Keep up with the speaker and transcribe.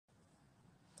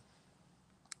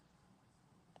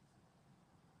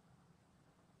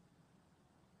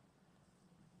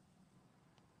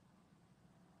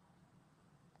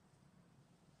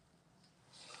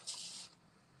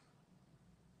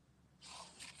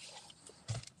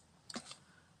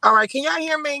All right, can y'all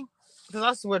hear me? Because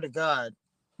I swear to God.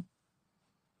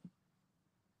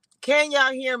 Can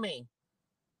y'all hear me?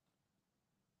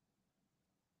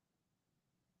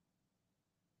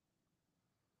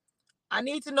 I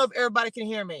need to know if everybody can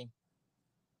hear me.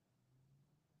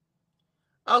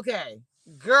 Okay.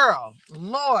 Girl,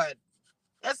 Lord,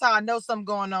 that's how I know something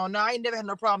going on. No, I ain't never had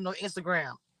no problem on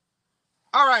Instagram.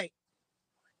 All right.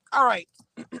 All right.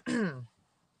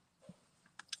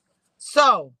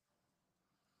 So,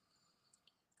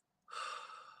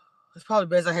 it's probably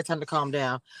best I had time to calm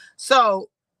down. So,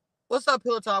 what's up,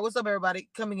 Pillow Talk? What's up, everybody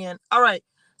coming in? All right.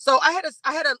 So I had a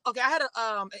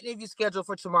an interview scheduled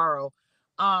for tomorrow.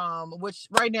 Which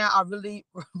right now I really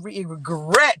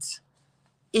regret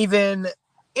even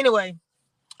anyway.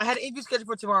 I had an interview scheduled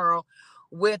for tomorrow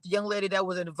with the young lady that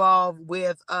was involved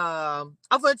with I'm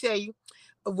gonna tell you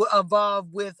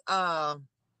involved with the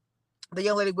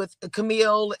young lady with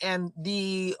Camille and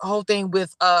the whole thing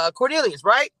with Cornelius,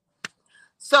 right?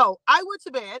 So I went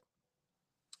to bed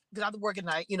because I have to work at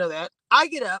night, you know that. I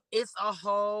get up, it's a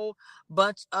whole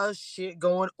bunch of shit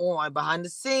going on behind the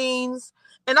scenes,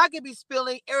 and I could be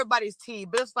spilling everybody's tea,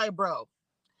 but it's like, bro.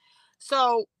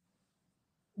 So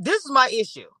this is my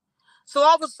issue. So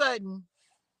all of a sudden,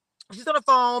 she's on the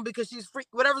phone because she's free,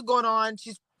 whatever's going on.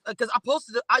 She's because I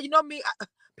posted it. You know me,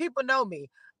 people know me.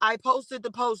 I posted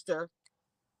the poster.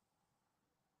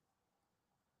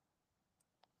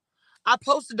 I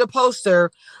posted the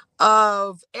poster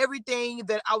of everything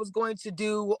that I was going to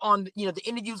do on, the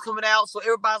interviews coming out. So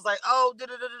everybody's like, oh, da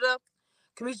da da da da.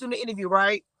 Can doing the interview,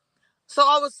 right? So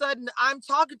all of a sudden, I'm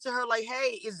talking to her like,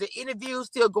 hey, is the interview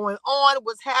still going on?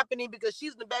 What's happening? Because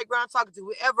she's in the background talking to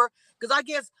whoever. Because I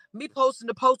guess me posting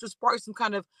the poster sparks some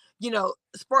kind of,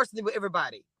 sparks something with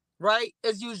everybody, right?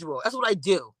 As usual. That's what I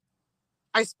do.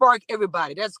 I spark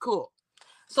everybody. That's cool.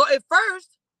 So at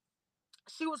first,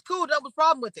 she was cool. That was the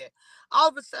problem with it. All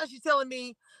of a sudden, she's telling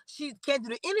me she can't do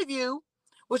the interview.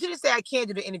 Well, she didn't say I can't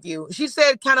do the interview. She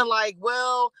said kind of like,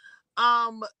 well,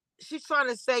 um, she's trying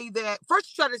to say that first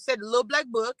she's trying to say the little black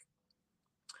book.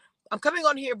 I'm coming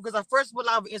on here because I first went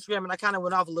live on Instagram and I kind of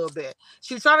went off a little bit.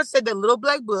 She was trying to say that little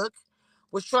black book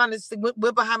was trying to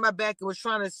went behind my back and was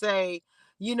trying to say,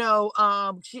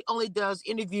 she only does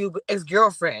interview with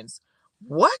ex-girlfriends.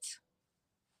 What?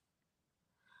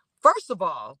 First of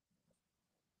all,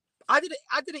 I did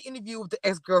an interview with the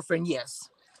ex-girlfriend, yes.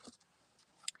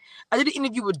 I did an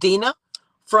interview with Dina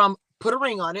from Put a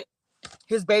Ring on It,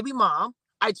 his baby mom.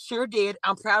 I sure did.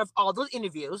 I'm proud of all those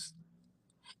interviews.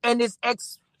 And his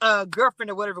ex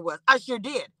girlfriend or whatever it was. I sure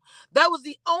did. That was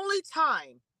the only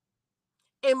time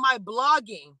in my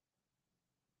blogging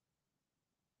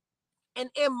and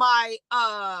in my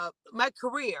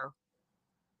career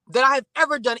that I have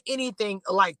ever done anything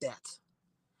like that.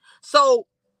 So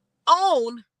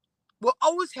OWN will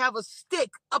always have a stick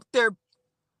up there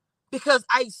because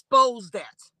I exposed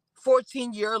that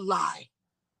 14-year lie.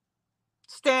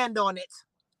 Stand on it.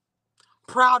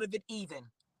 Proud of it even.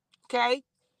 Okay?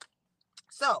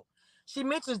 So she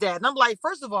mentions that. And I'm like,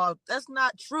 first of all, that's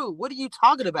not true. What are you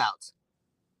talking about?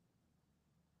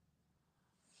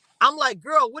 I'm like,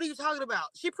 girl, what are you talking about?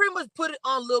 She pretty much put it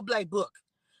on Lil Black Book.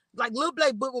 Like Lil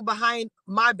Black Book was behind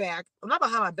my back. Well, not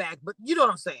behind my back, but you know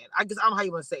what I'm saying. I guess I don't know how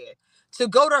you want to say it. To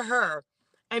go to her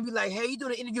and be like, hey, you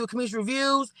doing an interview with Community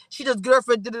Reviews? She does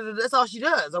girlfriend, that's all she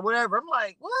does, or whatever. I'm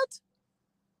like, what?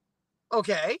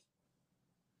 Okay.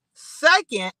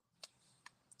 Second,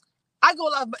 I go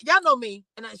live, y'all know me,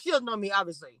 and she doesn't know me,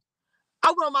 obviously. I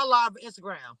went on my live on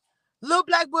Instagram. Lil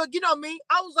Black Book, you know me.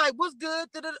 I was like, what's good?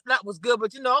 That was good,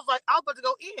 but I was like, I was about to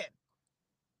go in.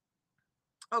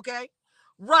 Okay.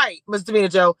 Right, Mr. Mina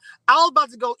Joe. I was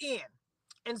about to go in.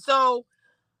 And so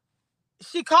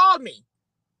she called me.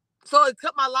 So it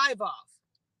cut my live off.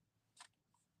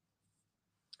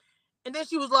 And then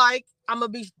she was like, I'm gonna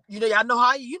be, y'all know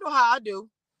how I do.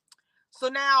 So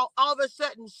now all of a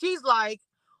sudden she's like,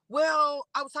 well,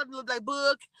 I was talking to Lil Black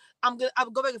Book. I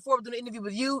would go back and forth doing an interview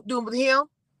with you, doing with him.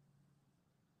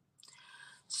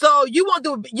 So you want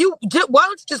to do why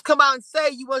don't you just come out and say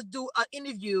you want to do an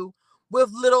interview with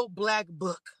Little Black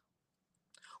Book?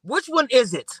 Which one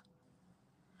is it?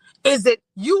 Is it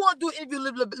you want to do an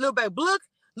interview with Little Black Book?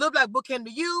 Little Black Book came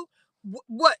to you.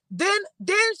 What? Then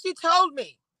she told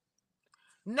me,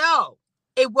 no,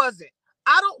 it wasn't.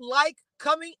 I don't like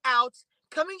coming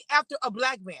after a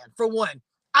black man, for one.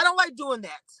 I don't like doing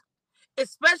that,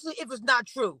 especially if it's not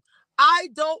true. I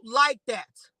don't like that.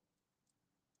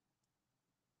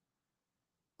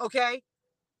 Okay?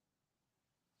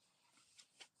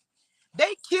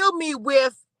 They kill me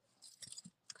with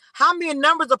how many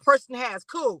numbers a person has.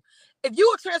 Cool. If you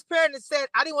were transparent and said,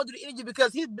 I didn't want to do the interview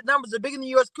because his numbers are bigger than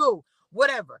yours, cool,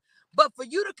 whatever. But for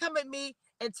you to come at me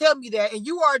and tell me that, and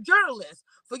you are a journalist,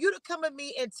 for you to come at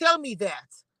me and tell me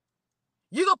that,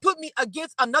 you're going to put me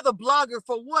against another blogger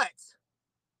for what?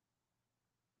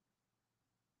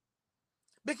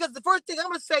 Because the first thing I'm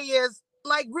going to say is,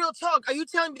 like, real talk, are you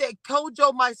telling me that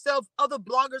Kojo, myself, other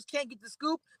bloggers can't get the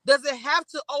scoop? Does it have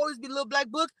to always be Little Black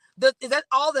Book? Is that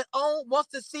all that OWN wants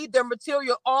to see their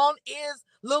material on is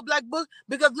Little Black Book?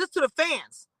 Because listen to the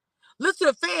fans. Listen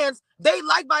to the fans. They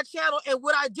like my channel and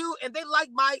what I do, and they like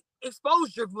my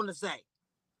exposure, if you want to say.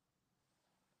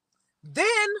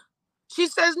 Then she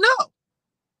says, no,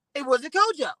 it wasn't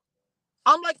Kojo.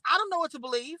 I'm like, I don't know what to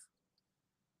believe.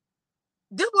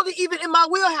 This wasn't even in my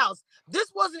wheelhouse.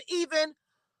 This wasn't even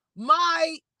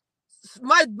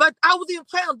but I was even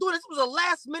planning on doing this. It was a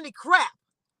last minute crap.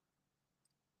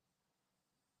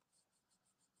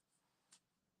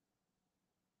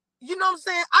 You know what I'm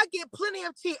saying? I get plenty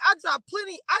of tea. I drop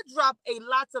a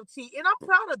lot of tea, and I'm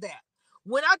proud of that.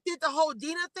 When I did the whole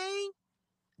Dina thing,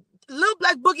 Little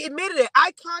Black Book admitted it.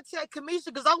 I contacted Kamisha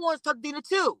because I wanted to talk to Dina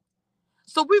too.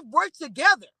 So we've worked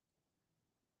together.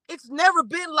 It's never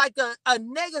been like a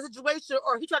negative situation,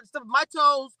 or he tried to step on my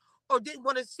toes, or didn't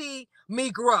want to see me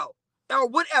grow, or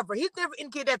whatever. He's never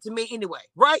indicated that to me anyway,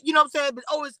 right? You know what I'm saying? But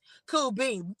always cool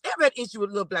being. Never had issue with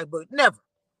Little Black Book. Never.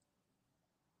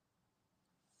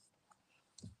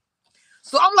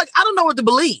 So I'm like, I don't know what to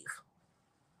believe.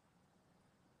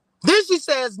 Then she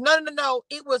says, no.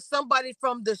 It was somebody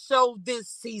from the show this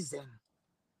season.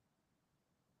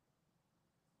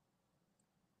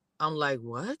 I'm like,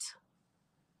 what?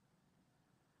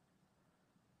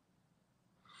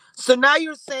 So now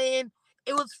you're saying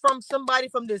it was from somebody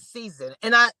from this season.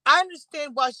 And I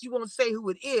understand why she won't say who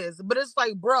it is, but it's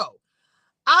like, bro,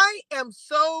 I am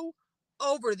so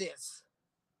over this.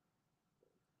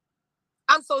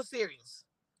 I'm so serious.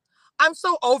 I'm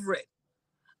so over it.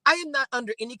 I am not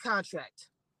under any contract.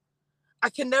 I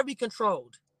can never be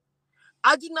controlled.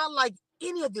 I do not like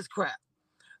any of this crap.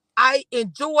 I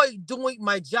enjoy doing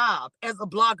my job as a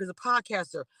blogger, as a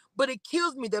podcaster, but it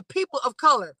kills me that people of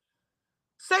color,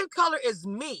 same color as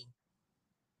me,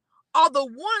 are the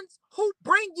ones who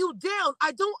bring you down.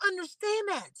 I don't understand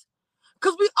that.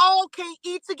 Because we all can't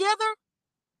eat together.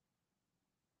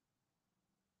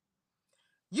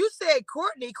 You said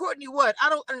Courtney. Courtney what? I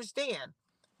don't understand.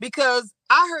 Because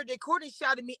I heard that Courtney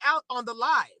shouted me out on the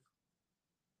live.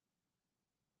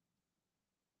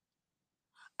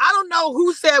 I don't know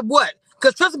who said what.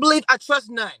 Because trust and believe, I trust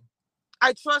none.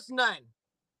 I trust none.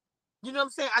 You know what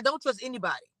I'm saying? I don't trust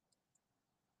anybody.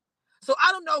 So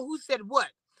I don't know who said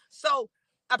what. So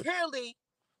apparently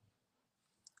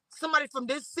somebody from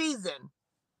this season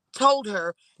told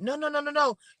her, no.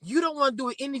 You don't want to do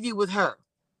an interview with her.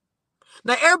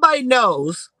 Now, everybody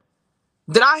knows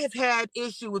that I have had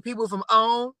issue with people from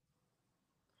OWN,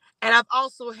 and I've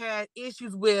also had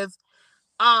issues with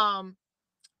put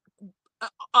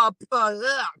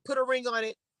a ring on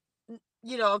it,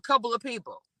 a couple of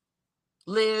people.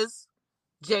 Liz,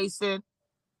 Jason,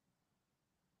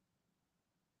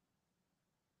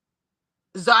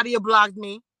 Zadia blocked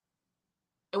me.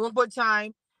 At one point in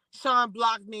time, Sean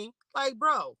blocked me. Like,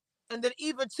 bro. And then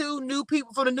even 2 new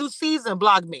people from the new season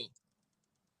blocked me.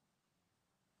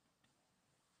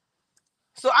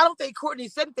 So I don't think Courtney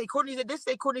said anything. Courtney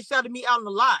shouted me out on the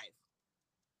live.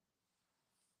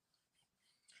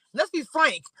 Let's be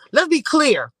frank. Let's be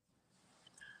clear.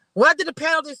 When I did the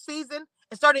panel this season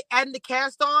and started adding the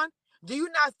cast on, do you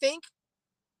not think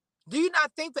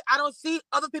that I don't see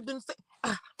other people?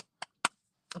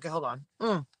 Okay, hold on.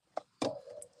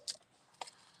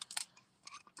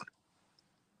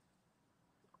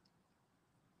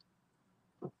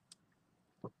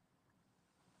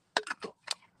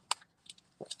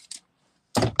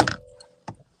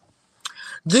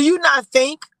 Do you not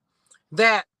think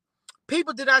that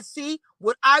people did not see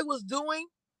what I was doing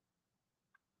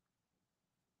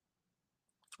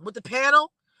with the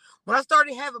panel when I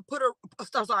started putting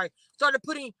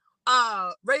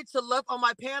Ready to Love on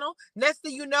my panel? Next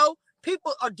thing you know,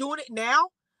 people are doing it now.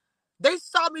 They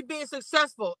saw me being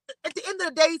successful. At the end of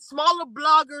the day, smaller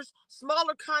bloggers,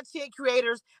 smaller content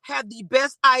creators have the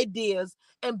best ideas,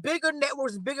 and bigger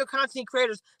networks, bigger content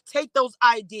creators take those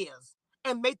ideas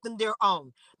and make them their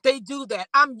own. They do that.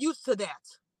 I'm used to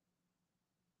that.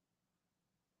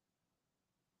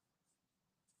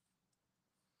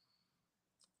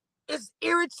 It's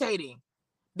irritating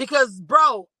because,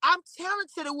 bro, I'm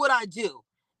talented at what I do,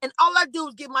 and all I do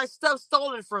is get my stuff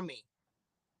stolen from me.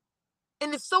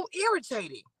 And it's so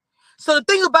irritating. So the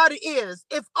thing about it is,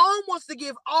 if OWN wants to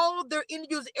give all their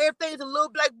interviews, everything to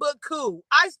Little Black Book, cool.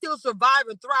 I still survive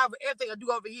and thrive with everything I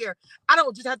do over here. I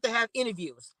don't just have to have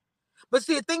interviews. But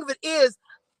see, the thing of it is,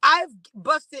 I've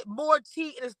busted more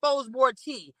tea and exposed more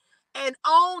tea. And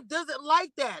OWN doesn't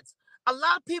like that. A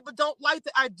lot of people don't like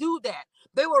that I do that.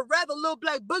 They would rather Little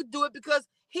Black Book do it because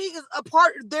he is a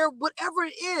part of their whatever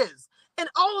it is. And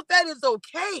all of that is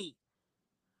okay.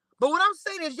 But what I'm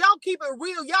saying is, y'all keep it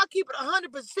real. Y'all keep it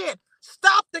 100%.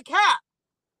 Stop the cap.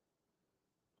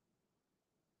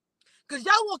 Because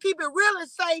y'all will keep it real and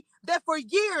say that for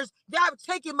years, y'all have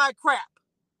taken my crap.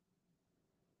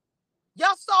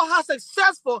 Y'all saw how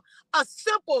successful a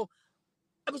smaller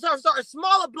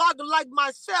blogger like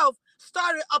myself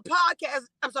started a podcast,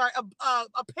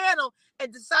 a panel,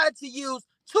 and decided to use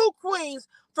two queens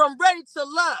from Ready to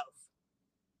Love.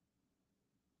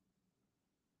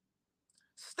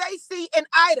 Stacy and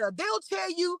Ida, they'll tell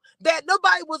you that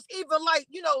nobody was even like,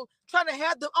 trying to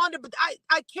have them on there, but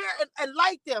I care and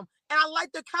like them, and I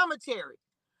like their commentary.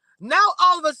 Now,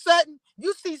 all of a sudden,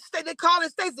 you see they call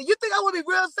it Stacy. You think I would be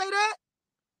real to say that?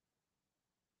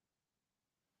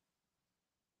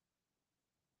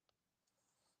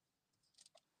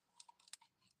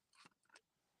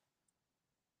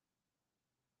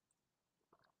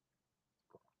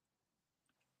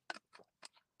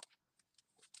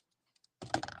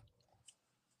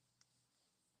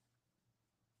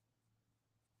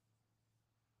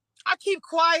 I keep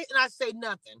quiet and I say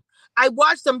nothing. I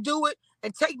watch them do it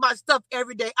and take my stuff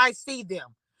every day. I see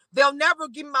them. They'll never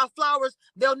give me my flowers.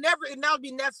 They'll never acknowledge me,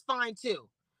 and that's fine too.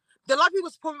 There are a lot of people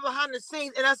support me behind the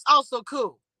scenes, and that's also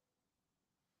cool.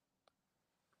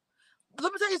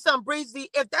 Let me tell you something, Breezy.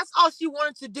 If that's all she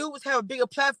wanted to do was have a bigger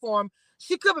platform,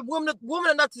 she could be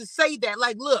woman enough to say that.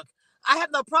 Like, look, I have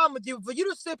no problem with you. For you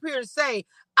to sit here and say,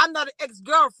 I'm not an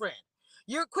ex-girlfriend.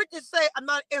 You're quick to say, I'm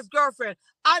not an ex-girlfriend.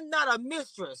 I'm not a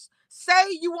mistress.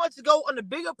 Say you want to go on a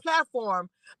bigger platform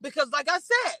because, like I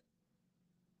said,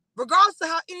 regardless of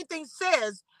how anything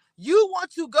says, you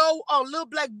want to go on Little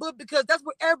Black Book because that's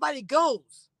where everybody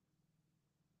goes.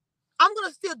 I'm going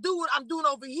to still do what I'm doing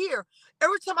over here.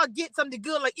 Every time I get something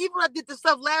good, like even when I did this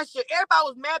stuff last year, everybody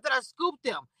was mad that I scooped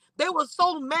them. They were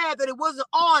so mad that it wasn't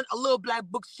on a Little Black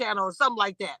Books channel or something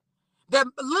like that. That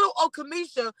little old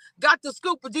Kamisha got the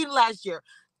scoop with Dina last year.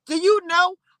 Do you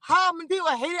know how many people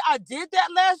hated I did that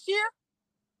last year?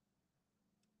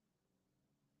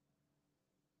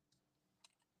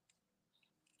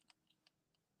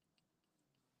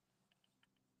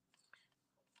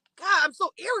 God, I'm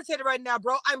so irritated right now,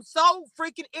 bro. I'm so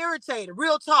freaking irritated.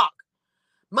 Real talk.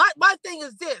 My thing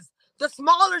is this: the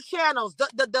smaller channels,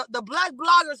 the black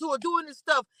bloggers who are doing this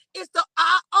stuff, it's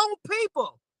our own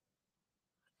people.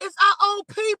 It's our own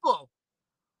people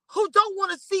who don't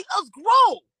want to see us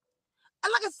grow.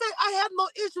 And like I said, I have no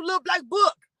issue with Little Black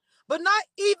Book, but not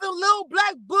even Little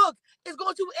Black Book is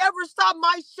going to ever stop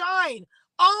my shine,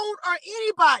 OWN or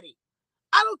anybody.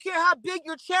 I don't care how big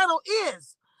your channel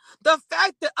is. The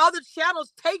fact that other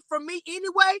channels take from me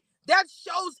anyway, that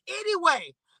shows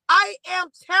anyway. I am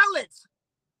talent.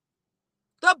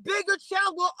 The bigger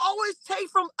channel will always take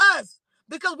from us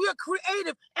because we are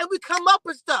creative and we come up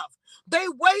with stuff. They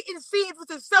wait and see if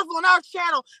it's successful on our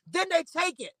channel, then they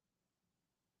take it.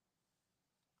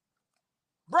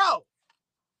 Bro,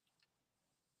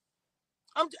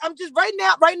 I'm just right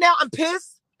now I'm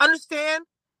pissed. Understand?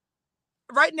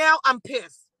 Right now I'm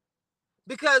pissed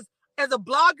because as a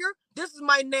blogger, this is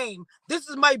my name. This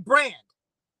is my brand.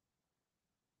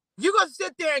 You're going to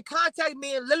sit there and contact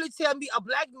me and literally tell me a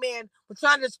black man was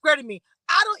trying to discredit me.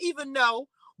 I don't even know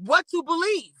what to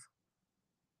believe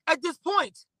at this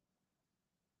point.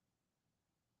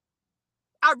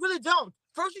 I really don't.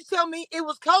 First you tell me it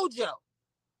was Kojo.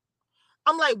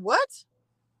 I'm like, what?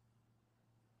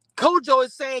 Kojo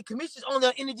is saying Kamisha's on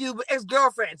the interview with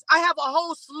ex-girlfriends. I have a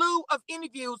whole slew of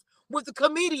interviews with the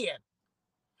comedian,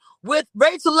 with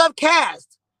Ready to Love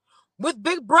cast, with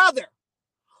Big Brother,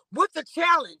 with The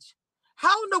Challenge.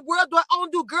 How in the world do I own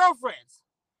do girlfriends?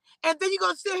 And then you're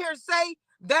going to sit here and say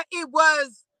that it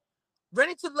was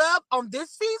Ready to Love on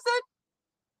this season?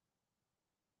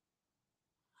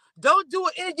 Don't do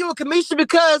an interview with Kamisha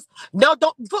because, no,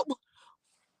 don't.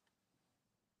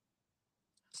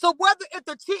 So whether if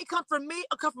the tea comes from me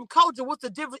or come from Kojo, what's the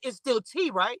difference? It's still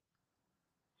tea, right?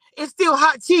 It's still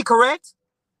hot tea, correct?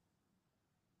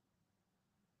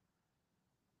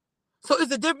 So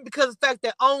is it different because of the fact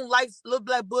that OWN likes Little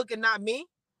Black Book and not me?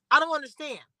 I don't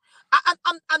understand.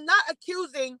 I'm not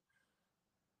accusing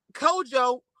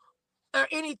Kojo or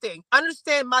anything.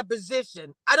 Understand my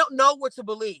position. I don't know what to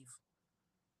believe.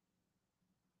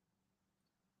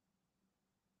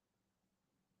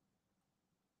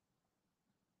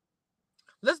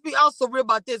 let's be also real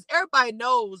about this. Everybody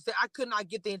knows that I could not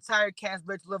get the entire cast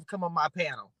Ready to Love come on my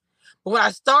panel. But when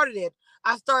I started it,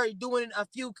 I started doing a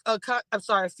few, a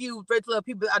few Ready to Love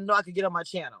people I know I could get on my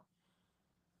channel.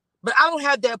 But I don't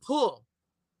have that pull.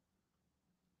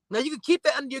 Now, you can keep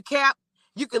that under your cap.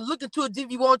 You can look into it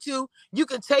if you want to. You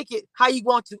can take it how you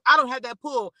want to. I don't have that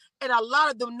pull. And a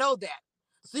lot of them know that.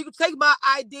 So you can take my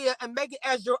idea and make it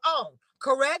as your own.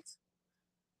 Correct?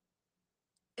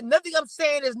 And nothing I'm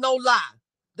saying is no lie.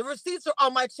 The receipts are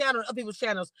on my channel and other people's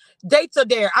channels. Dates are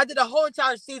there. I did a whole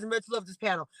entire season Ready to Love this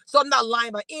panel. So I'm not lying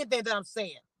about anything that I'm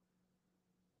saying.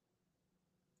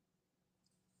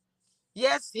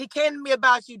 Yes, he came to me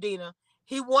about you, Dina.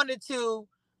 He wanted to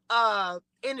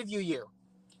interview you.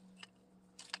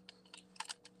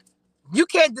 You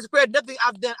can't discredit nothing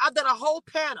I've done. I've done a whole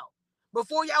panel.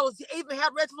 Before y'all was even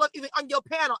have Ready to Love even on your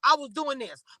panel, I was doing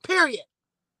this. Period.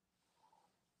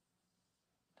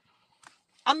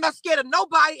 I'm not scared of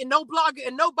nobody and no blogger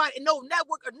and nobody and no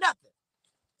network or nothing.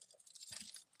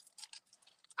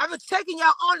 I've been taking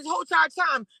y'all on this whole entire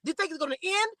time. Do you think it's gonna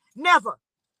end? Never.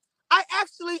 I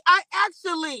actually,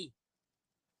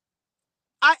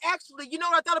 you know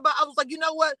what I thought about? I was like, you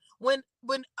know what? When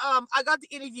I got the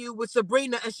interview with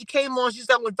Sabrina and she came on, she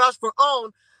said I would vouch for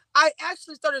OWN. I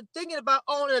actually started thinking about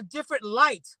OWN in a different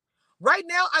light. Right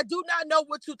now, I do not know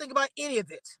what to think about any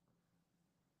of it.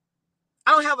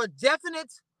 I don't have a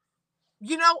definite,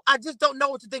 I just don't know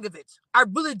what to think of it. I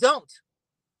really don't.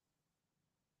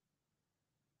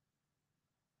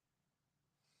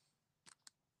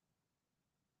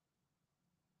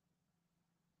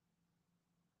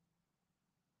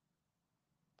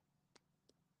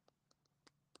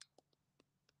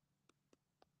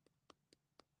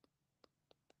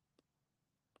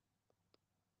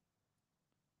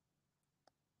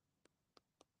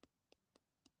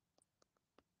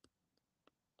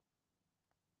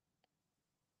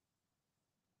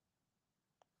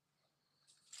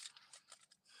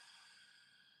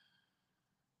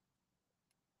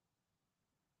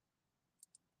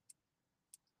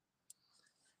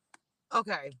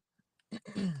 Okay.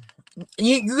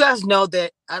 You guys know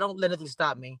that I don't let nothing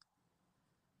stop me.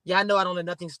 Y'all know I don't let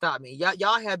nothing stop me.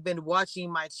 Y'all have been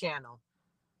watching my channel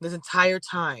this entire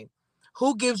time.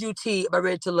 Who gives you tea about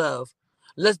Ready to Love?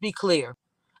 Let's be clear.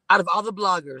 Out of all the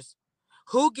bloggers,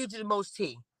 who gives you the most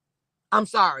tea? I'm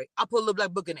sorry. I put a little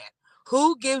black book in that.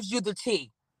 Who gives you the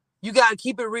tea? You got to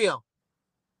keep it real.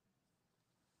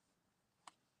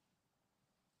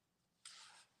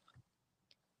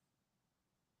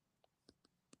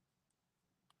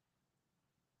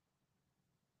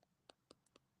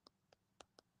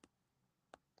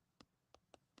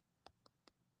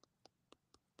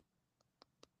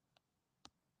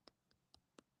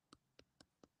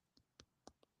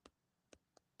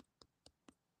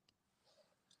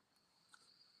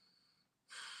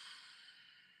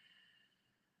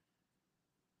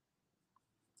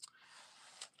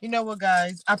 You know what,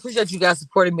 guys? I appreciate you guys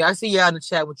supporting me. I see y'all in the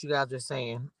chat what you guys are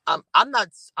saying. I'm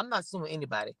not suing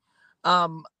anybody.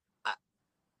 Um, I,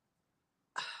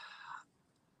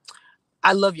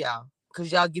 I love y'all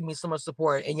because y'all give me so much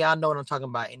support and y'all know what I'm talking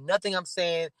about. And nothing I'm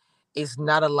saying is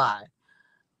not a lie.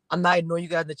 I'm not ignoring you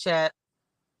guys in the chat.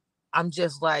 I'm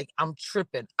just like I'm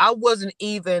tripping. I wasn't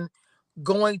even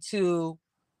going to.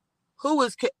 Who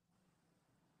is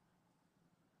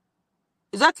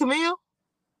that Camille?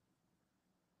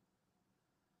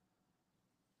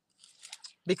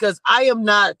 Because I am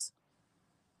not.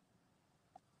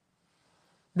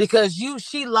 Because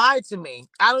she lied to me.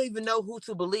 I don't even know who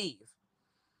to believe.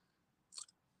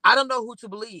 I don't know who to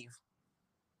believe.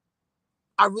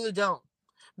 I really don't.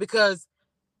 Because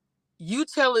you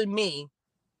telling me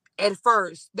at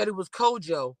first that it was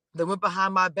Kojo that went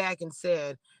behind my back and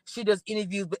said she does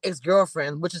interviews with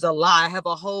ex-girlfriends, which is a lie. I have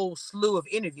a whole slew of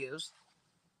interviews.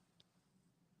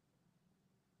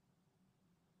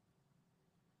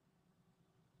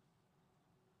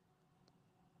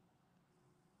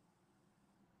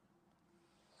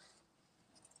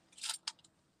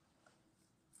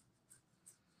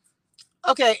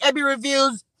 Okay, Abby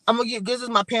reviews. I'm gonna give this is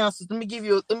my parents. Let me give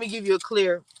you a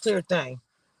clear thing.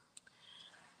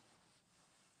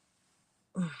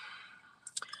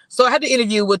 So I had the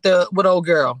interview with old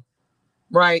girl,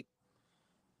 right?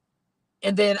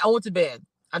 And then I went to bed.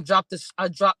 I dropped this. I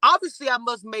dropped. Obviously, I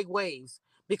must make waves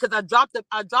because I dropped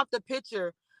a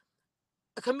picture.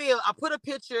 Camille, I put a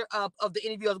picture of the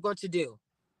interview I was going to do.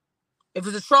 If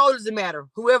it's a troll, it doesn't matter.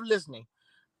 Whoever listening,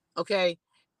 okay.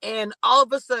 And all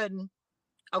of a sudden,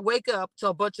 I wake up to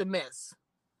a bunch of mess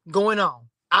going on.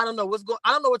 I don't know what's going.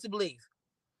 I don't know what to believe.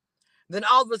 Then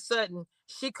all of a sudden,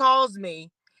 she calls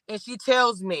me and she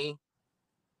tells me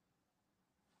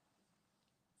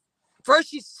First,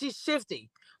 she's shifty.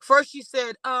 First, she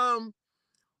said, Kojo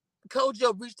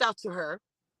reached out to her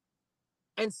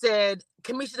and said,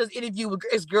 Cameshia does interview with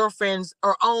his girlfriends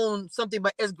or own something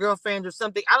about his girlfriends or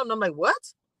something. I don't know. I'm like,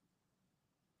 what?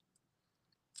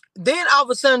 Then all of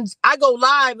a sudden, I go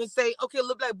live and say, okay,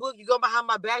 Look Like Book, you go behind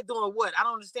my back doing what? I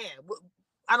don't understand.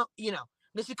 I don't, you know.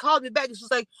 Then she called me back and she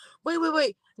was like,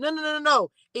 wait.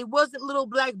 No. It wasn't Little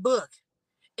Black Book.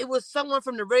 It was someone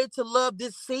from the Ready to Love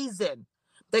this season.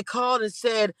 They called and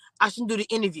said, I shouldn't do the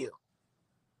interview.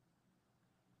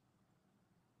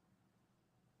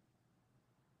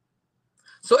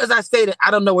 So as I stated,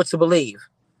 I don't know what to believe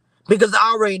because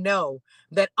I already know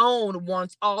that OWN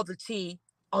wants all the tea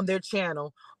on their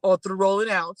channel or through Rolling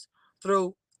Out,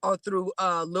 through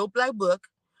Little Black Book,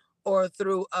 or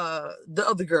through the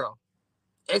other girl,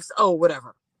 XO,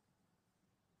 whatever.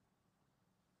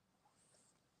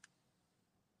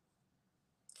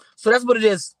 So that's what it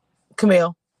is,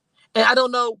 Camille. And I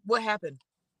don't know what happened.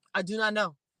 I do not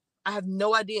know. I have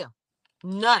no idea.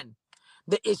 None.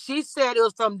 She said it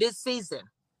was from this season.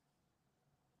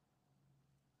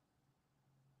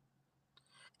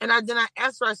 And then I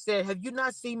asked her, I said, have you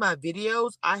not seen my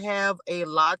videos? I have a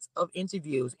lot of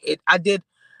interviews. I did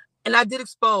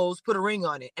expose, put a ring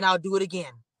on it, and I'll do it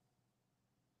again.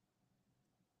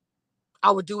 I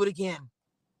would do it again.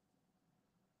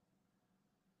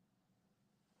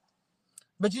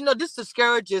 But this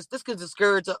could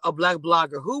discourage a Black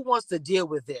blogger. Who wants to deal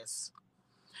with this?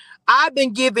 I've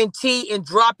been giving tea and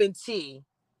dropping tea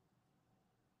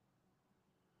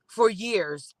for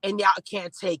years, and y'all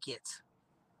can't take it.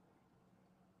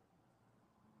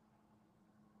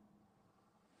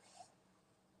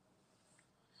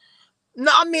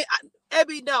 No, I mean,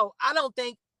 Ebby, no, I don't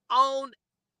think OWN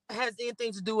has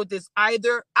anything to do with this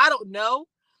either. I don't know.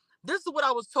 This is what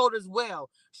I was told as well.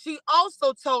 She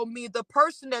also told me the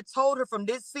person that told her from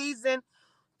this season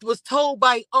was told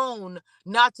by OWN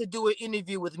not to do an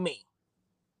interview with me.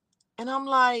 And I'm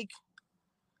like,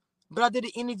 but I did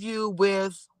an interview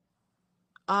with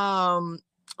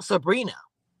Sabrina.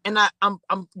 And I'm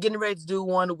getting ready to do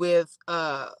one with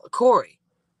Corey.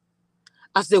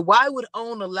 I said, why would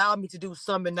OWN allow me to do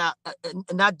something and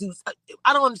not do?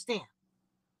 I don't understand.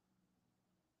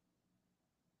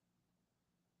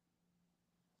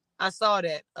 I saw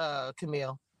that,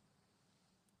 Camille.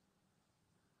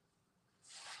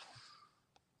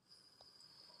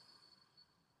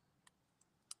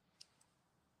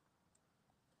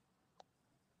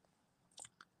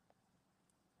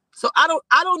 So I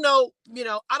don't know,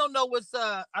 I don't know what's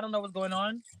going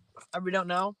on. I really don't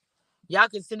know. Y'all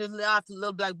can send it off to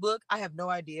Little Black Book. I have no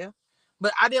idea.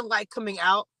 But I didn't like coming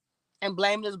out and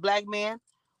blaming this black man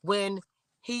when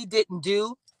he didn't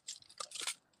do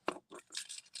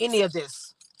any of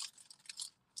this.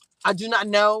 I do not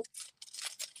know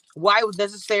why it was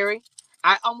necessary.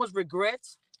 I almost regret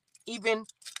even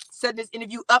setting this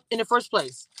interview up in the first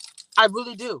place. I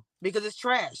really do, because it's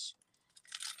trash.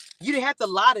 You didn't have to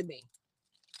lie to me.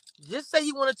 Just say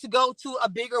you wanted to go to a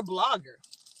bigger blogger.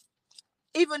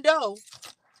 Even though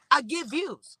I get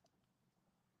views.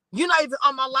 You're not even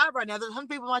on my live right now. There's 100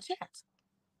 people in my chat.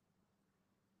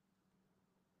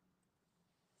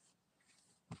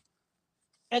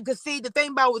 And to see the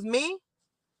thing about it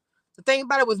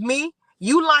with me,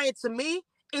 you lying to me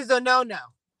is a no-no.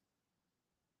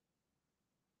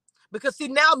 Because see,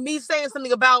 now me saying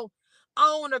something about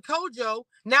OWN or Kojo,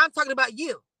 now I'm talking about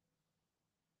you.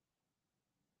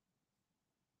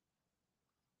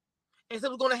 And so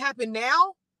what's going to happen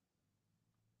now?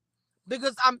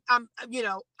 Because I'm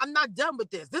not done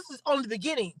with this. This is only the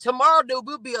beginning. Tomorrow there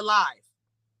will be a live.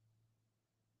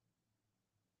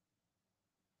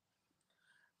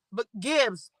 But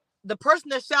Gibbs, the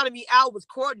person that shouted me out was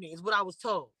Courtney, is what I was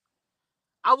told.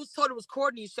 I was told it was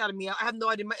Courtney shouting me out. I have no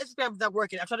idea. My Instagram is not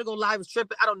working. I tried to go live, it's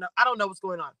tripping. I don't know. I don't know what's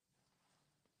going on.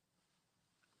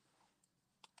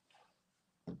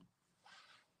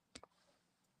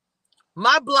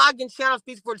 My blogging channel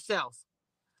speaks for itself.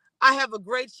 I have a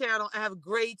great channel. I have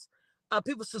great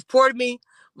people support me.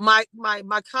 My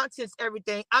content's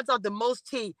everything. I talk the most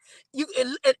tea. You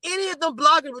and any of them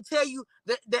bloggers will tell you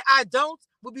that I don't,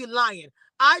 would be lying.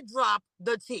 I drop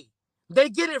the tea. They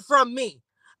get it from me.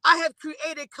 I have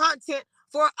created content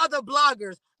for other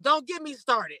bloggers. Don't get me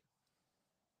started.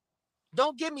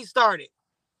 Don't get me started.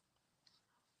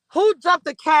 Who dropped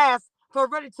the cast for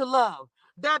Ready to Love?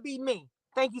 That'd be me.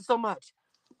 Thank you so much.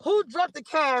 Who dropped the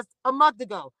cast a month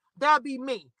ago? That'd be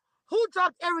me. Who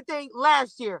dropped everything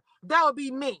last year? That would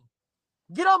be me.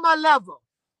 Get on my level.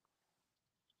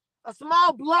 A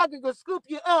small blogger can scoop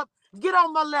you up. Get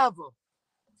on my level.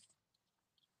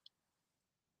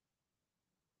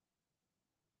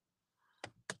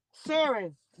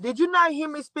 Sharon, did you not hear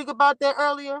me speak about that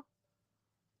earlier?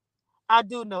 I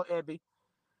do know, Abby.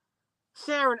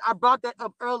 Sharon, I brought that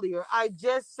up earlier. I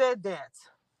just said that.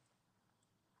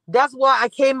 That's why I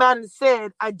came out and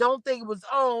said I don't think it was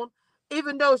on,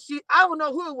 even though I don't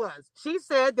know who it was. She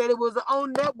said that it was her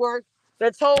own network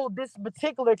that told this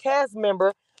particular cast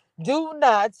member, do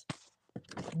not,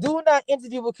 do not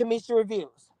interview with Kamisha Reviews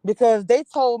because they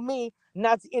told me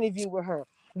not to interview with her.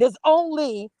 There's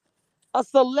only a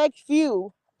select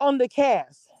few on the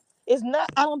cast. It's not,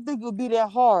 I don't think it would be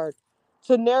that hard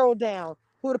to narrow down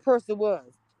who the person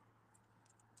was.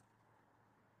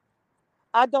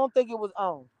 I don't think it was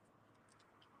on.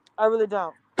 I really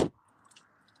don't.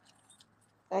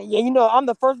 And yeah, I'm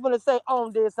the first one to say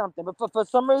On did something, but for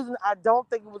some reason, I don't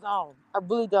think it was On. I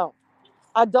really don't.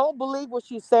 I don't believe what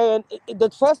she's saying. The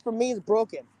trust for me is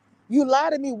broken. You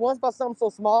lied to me once about something so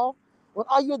small, when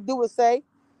all you do is say,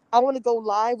 I want to go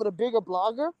live with a bigger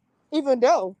blogger, even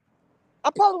though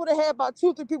I probably would have had about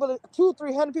 300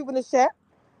 people in the chat.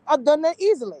 I've done that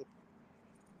easily.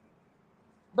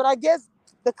 But I guess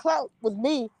the clout with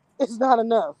me is not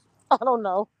enough. I don't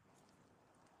know.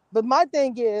 But my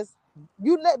thing is,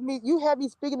 you have me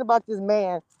speaking about this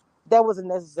man that wasn't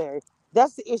necessary.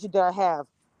 That's the issue that I have.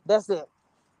 That's it.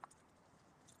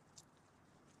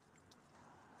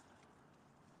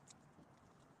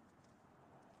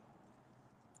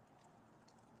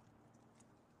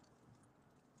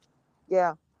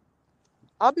 Yeah,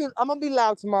 I'm gonna be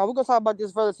live tomorrow. We're gonna talk about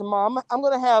this further tomorrow. I'm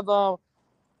gonna have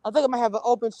I think I'm gonna have an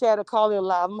open chat or call in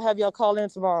live. I'm gonna have y'all call in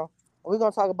tomorrow. We're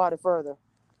gonna talk about it further.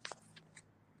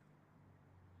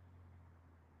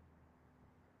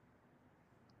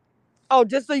 Oh,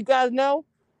 just so you guys know,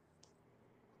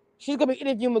 she's gonna be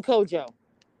interviewing with Kojo.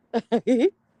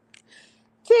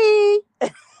 T.